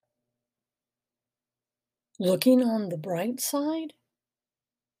Looking on the bright side?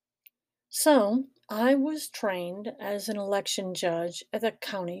 So, I was trained as an election judge at the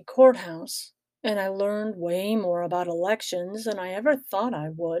county courthouse, and I learned way more about elections than I ever thought I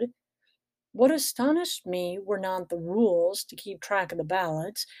would. What astonished me were not the rules to keep track of the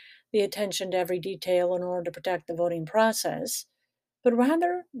ballots, the attention to every detail in order to protect the voting process, but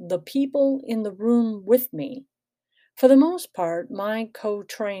rather the people in the room with me. For the most part, my co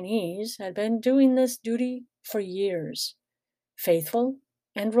trainees had been doing this duty for years, faithful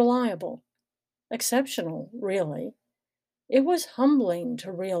and reliable. Exceptional, really. It was humbling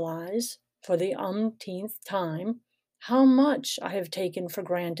to realize, for the umpteenth time, how much I have taken for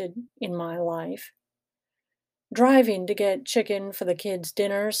granted in my life. Driving to get chicken for the kids'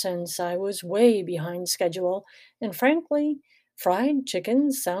 dinner since I was way behind schedule, and frankly, fried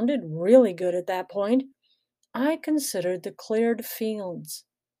chicken sounded really good at that point. I considered the cleared fields,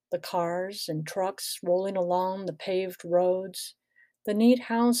 the cars and trucks rolling along the paved roads, the neat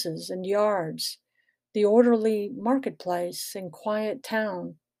houses and yards, the orderly marketplace and quiet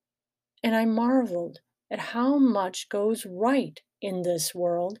town, and I marveled at how much goes right in this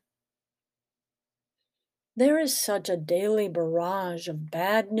world. There is such a daily barrage of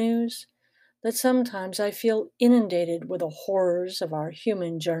bad news that sometimes I feel inundated with the horrors of our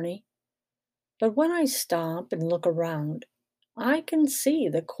human journey. But when I stop and look around, I can see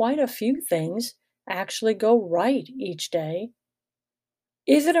that quite a few things actually go right each day.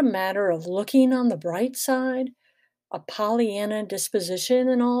 Is it a matter of looking on the bright side, a Pollyanna disposition,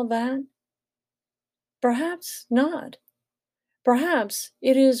 and all that? Perhaps not. Perhaps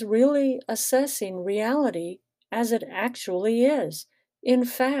it is really assessing reality as it actually is. In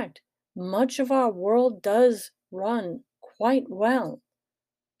fact, much of our world does run quite well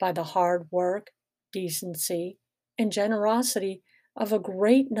by the hard work, decency, and generosity of a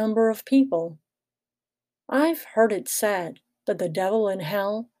great number of people. I've heard it said that the devil in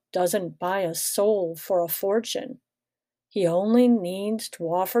hell doesn't buy a soul for a fortune. He only needs to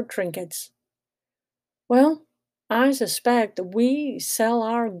offer trinkets. Well, I suspect that we sell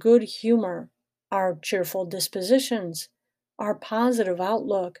our good humor, our cheerful dispositions, our positive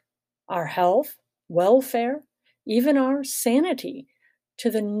outlook, our health, welfare, even our sanity to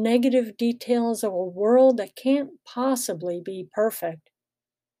the negative details of a world that can't possibly be perfect.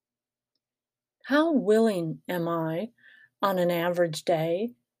 How willing am I, on an average day,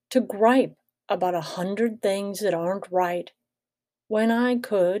 to gripe about 100 things that aren't right when I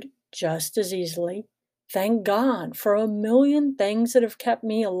could, just as easily, thank God for a million things that have kept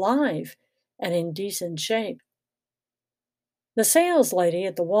me alive and in decent shape? The sales lady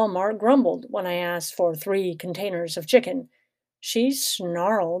at the Walmart grumbled when I asked for 3 containers of chicken. She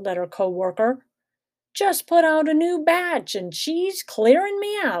snarled at her coworker, "Just put out a new batch and she's clearing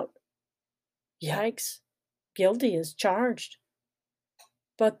me out." Yikes, guilty as charged.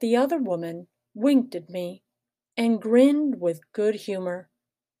 But the other woman winked at me and grinned with good humor.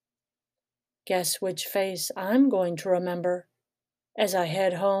 Guess which face I'm going to remember as I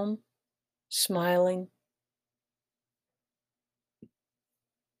head home, smiling.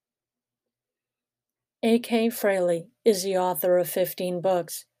 A.K. Fraley is the author of 15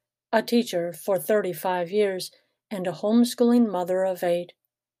 books, a teacher for 35 years, and a homeschooling mother of 8.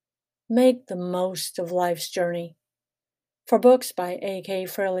 Make the most of life's journey. For books by A.K.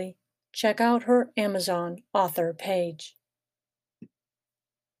 Fraley, check out her Amazon author page.